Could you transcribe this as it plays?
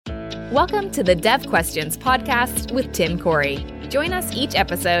Welcome to the Dev Questions podcast with Tim Corey. Join us each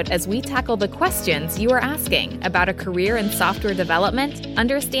episode as we tackle the questions you are asking about a career in software development,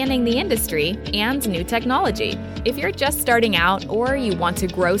 understanding the industry, and new technology. If you're just starting out or you want to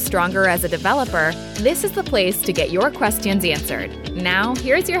grow stronger as a developer, this is the place to get your questions answered. Now,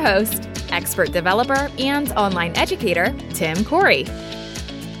 here's your host, expert developer and online educator, Tim Corey.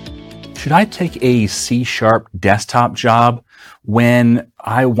 Should I take a C# desktop job when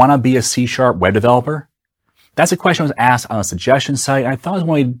I want to be a C# web developer? That's a question I was asked on a suggestion site. I thought I was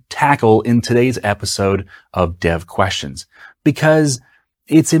going to tackle in today's episode of Dev Questions because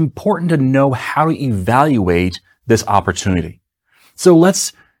it's important to know how to evaluate this opportunity. So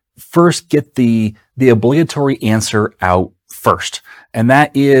let's first get the obligatory answer out first. And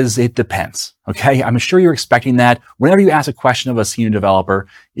that is, it depends. Okay. I'm sure you're expecting that. Whenever you ask a question of a senior developer,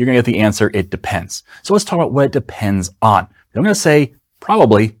 you're going to get the answer, it depends. So let's talk about what it depends on. I'm going to say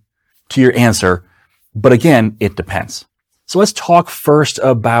probably to your answer, but again, it depends. So let's talk first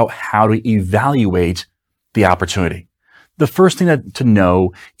about how to evaluate the opportunity. The first thing to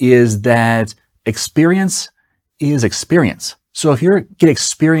know is that experience is experience. So if you're getting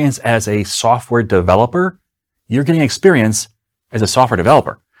experience as a software developer, you're getting experience as a software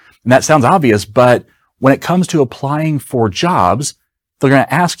developer. And that sounds obvious, but when it comes to applying for jobs, they're going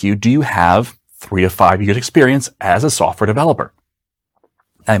to ask you, do you have 3 to 5 years experience as a software developer?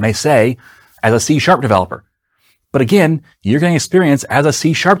 I may say, as a C# developer. But again, you're getting experience as a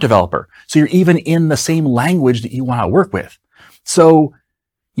C# developer. So you're even in the same language that you want to work with. So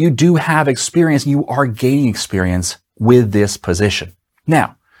you do have experience and you are gaining experience with this position.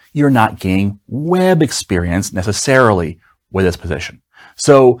 Now, you're not gaining web experience necessarily with this position.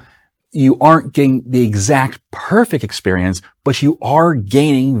 So you aren't getting the exact perfect experience, but you are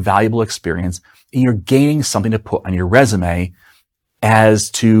gaining valuable experience and you're gaining something to put on your resume as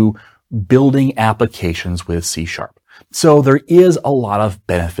to building applications with C#. So there is a lot of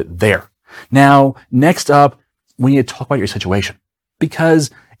benefit there. Now, next up, we need to talk about your situation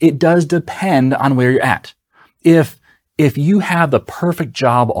because it does depend on where you're at. If you have the perfect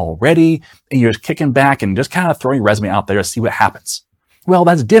job already and you're just kicking back and just kind of throwing your resume out there to see what happens, well,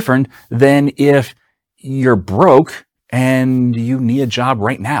 that's different than if you're broke and you need a job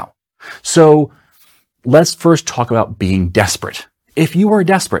right now. So let's first talk about being desperate. If you are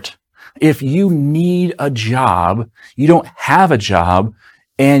desperate, if you need a job, you don't have a job,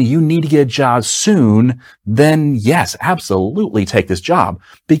 and you need to get a job soon, then yes, absolutely take this job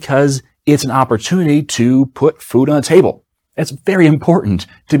because it's an opportunity to put food on the table. It's very important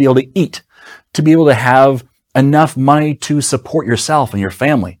to be able to eat, to be able to have enough money to support yourself and your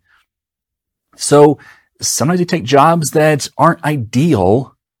family. So sometimes you take jobs that aren't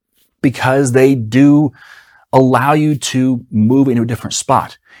ideal because they do allow you to move into a different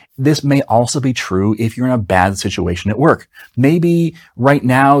spot. This may also be true if you're in a bad situation at work. Maybe right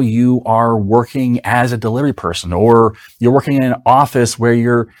now you are working as a delivery person or you're working in an office where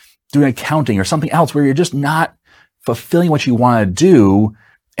you're doing accounting or something else where you're just not fulfilling what you want to do.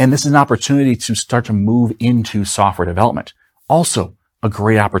 And this is an opportunity to start to move into software development. Also a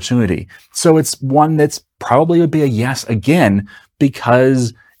great opportunity. So it's one that's probably would be a yes again,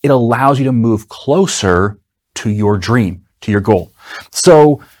 because it allows you to move closer to your dream, to your goal.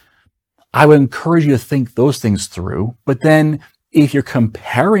 So I would encourage you to think those things through. But then if you're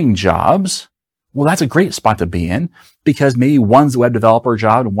comparing jobs, well, that's a great spot to be in because maybe one's a web developer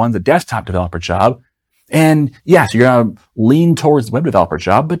job and one's a desktop developer job. And yes, you're going to lean towards the web developer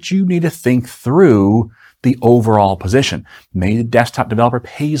job, but you need to think through the overall position. Maybe the desktop developer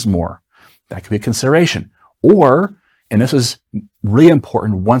pays more. That could be a consideration. Or, and this is really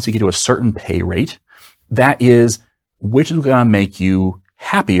important once you get to a certain pay rate, that is which is going to make you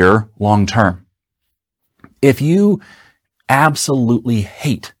happier long term. If you absolutely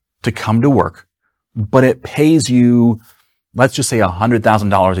hate to come to work, but it pays you, let's just say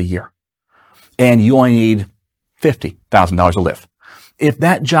 $100,000 a year, and you only need $50,000 to live. If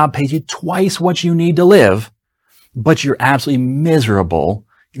that job pays you twice what you need to live, but you're absolutely miserable,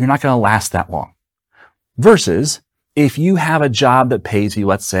 you're not going to last that long. Versus if you have a job that pays you,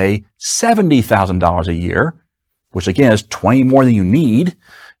 let's say, $70,000 a year, which again is 20 more than you need,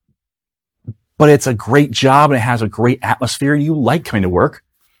 but it's a great job and it has a great atmosphere and you like coming to work,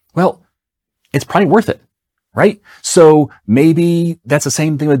 well, it's probably worth it, right? So maybe that's the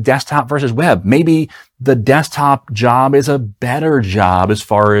same thing with desktop versus web. Maybe the desktop job is a better job as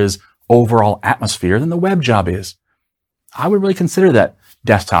far as overall atmosphere than the web job is. I would really consider that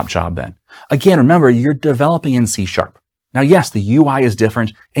desktop job then. Again, remember, you're developing in C#. Now, yes, the UI is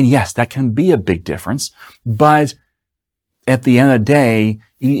different, and yes, that can be a big difference, but at the end of the day,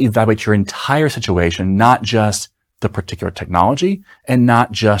 you need to evaluate your entire situation, not just the particular technology and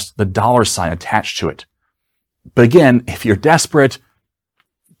not just the dollar sign attached to it. But again, if you're desperate,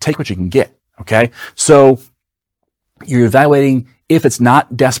 take what you can get. Okay. So you're evaluating, if it's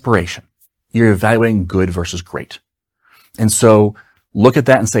not desperation, you're evaluating good versus great. And so look at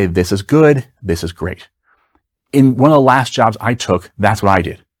that and say, this is good. This is great. In one of the last jobs I took, that's what I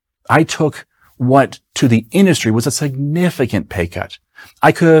did. I took what to the industry was a significant pay cut.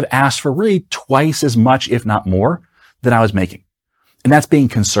 I could have asked for really twice as much, if not more, than I was making. And that's being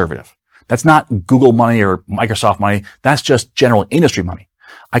conservative. That's not Google money or Microsoft money. That's just general industry money.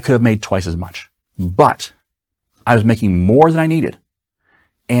 I could have made twice as much, but I was making more than I needed.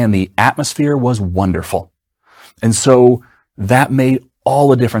 And the atmosphere was wonderful. And so that made all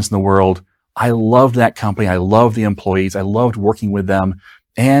the difference in the world. I loved that company. I loved the employees. I loved working with them.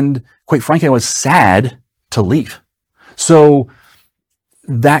 And quite frankly, I was sad to leave. So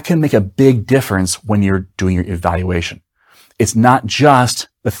that can make a big difference when you're doing your evaluation. It's not just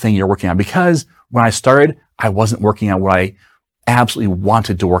the thing you're working on, because when I started, I wasn't working on what I absolutely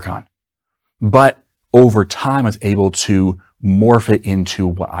wanted to work on. But over time, I was able to morph it into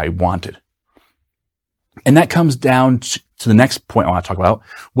what I wanted. And that comes down to the next point I want to talk about,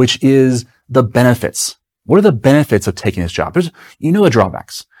 which is the benefits. What are the benefits of taking this job? You know the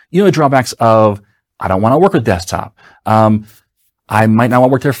drawbacks. You know the drawbacks of, I don't want to work with desktop. I might not want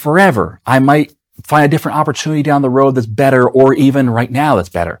to work there forever. I might find a different opportunity down the road that's better, or even right now that's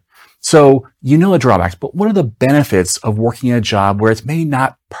better. So you know the drawbacks, but what are the benefits of working in a job where it's maybe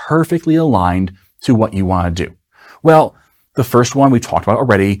not perfectly aligned to what you want to do? Well, the first one we talked about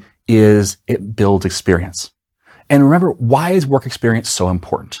already is it builds experience. And remember, why is work experience so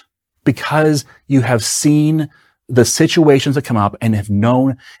important? Because you have seen the situations that come up and have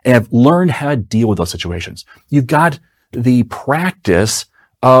known and have learned how to deal with those situations. You've got the practice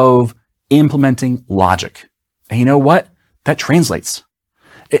of implementing logic. And you know what? That translates.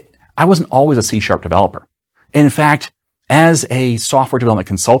 I wasn't always a C# developer. In fact, as a software development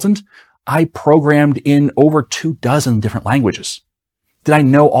consultant, I programmed in over 24 different languages. Did I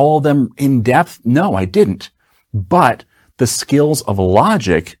know all of them in depth? No, I didn't. But the skills of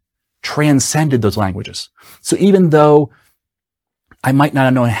logic transcended those languages. So even though I might not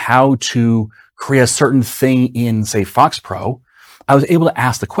have known how to create a certain thing in, say, FoxPro, I was able to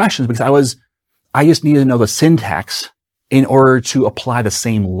ask the questions because I just needed to know the syntax in order to apply the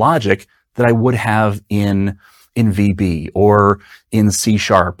same logic that I would have in VB or in C#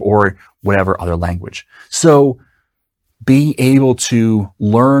 or whatever other language. So being able to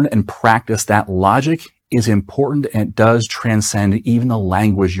learn and practice that logic is important, and it does transcend even the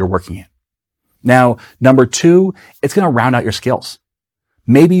language you're working in. Now, number 2, it's going to round out your skills.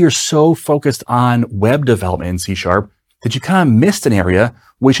 Maybe you're so focused on web development in C# that you kind of missed an area,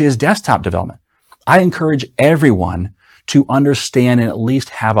 which is desktop development. I encourage everyone to understand and at least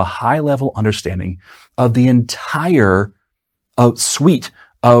have a high-level understanding of the entire suite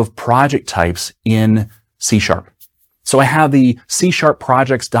of project types in C#. So I have the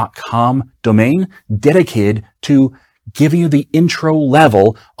csharpprojects.com domain dedicated to giving you the intro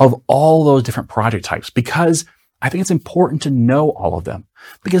level of all those different project types, because I think it's important to know all of them,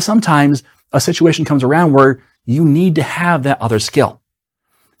 because sometimes a situation comes around where you need to have that other skill.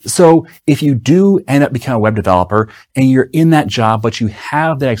 So if you do end up becoming a web developer and you're in that job, but you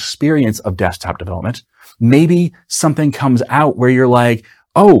have that experience of desktop development, maybe something comes out where you're like,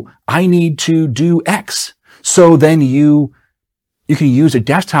 oh, I need to do X. So then you can use your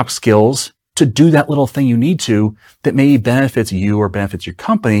desktop skills to do that little thing you need to that maybe benefits you or benefits your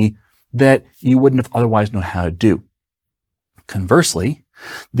company that you wouldn't have otherwise known how to do. Conversely,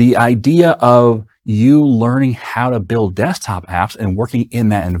 the idea of you learning how to build desktop apps and working in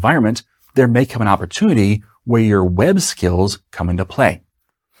that environment, there may come an opportunity where your web skills come into play.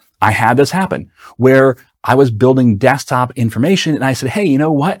 I had this happen where I was building desktop information and I said, hey, you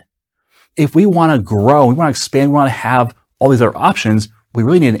know what? If we want to grow, we want to expand, we want to have all these other options, we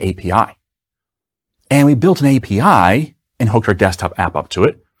really need an API. And we built an API and hooked our desktop app up to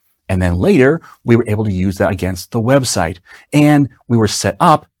it. And then later, we were able to use that against the website. And we were set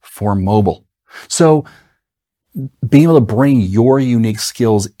up for mobile. So being able to bring your unique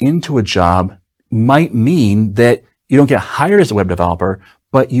skills into a job might mean that you don't get hired as a web developer,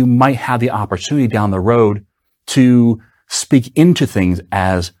 but you might have the opportunity down the road to speak into things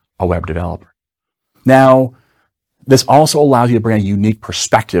as a web developer. Now, this also allows you to bring a unique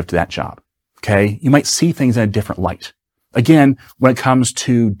perspective to that job. Okay. You might see things in a different light. Again, when it comes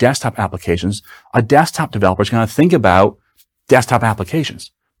to desktop applications, a desktop developer is going to think about desktop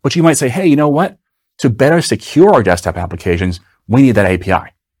applications. But you might say, hey, you know what? to better secure our desktop applications, we need that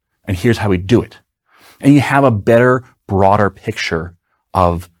API. And here's how we do it. And you have a better, broader picture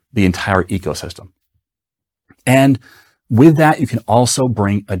of the entire ecosystem. And with that, you can also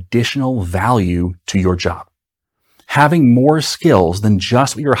bring additional value to your job. Having more skills than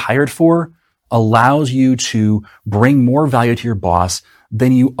just what you're hired for allows you to bring more value to your boss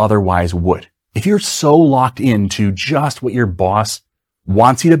than you otherwise would. If you're so locked into just what your boss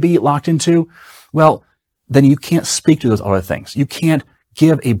wants you to be locked into, well, then you can't speak to those other things. You can't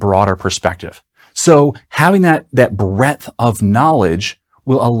give a broader perspective. So having that breadth of knowledge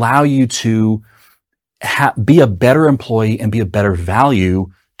will allow you to be a better employee and be a better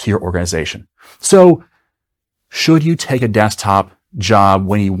value to your organization. So should you take a desktop job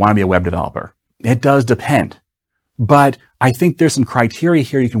when you want to be a web developer? It does depend. But I think there's some criteria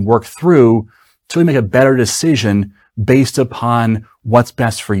here you can work through to really make a better decision based upon what's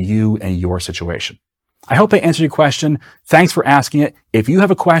best for you and your situation. I hope I answered your question. Thanks for asking it. If you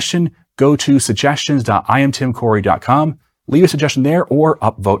have a question, go to suggestions.iamtimcorey.com. Leave a suggestion there or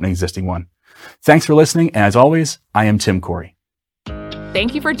upvote an existing one. Thanks for listening. And as always, I am Tim Corey.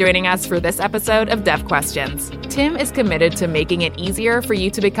 Thank you for joining us for this episode of Dev Questions. Tim is committed to making it easier for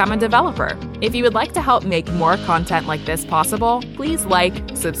you to become a developer. If you would like to help make more content like this possible, please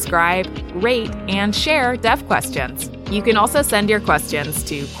like, subscribe, rate, and share Dev Questions. You can also send your questions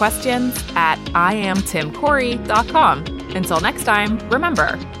to questions@iamtimcorey.com. Until next time,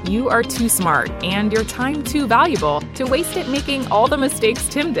 remember, you are too smart and your time too valuable to waste it making all the mistakes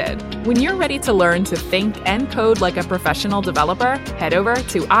Tim did. When you're ready to learn to think and code like a professional developer, head over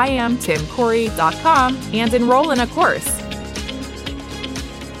to iamtimcorey.com and enroll in a course.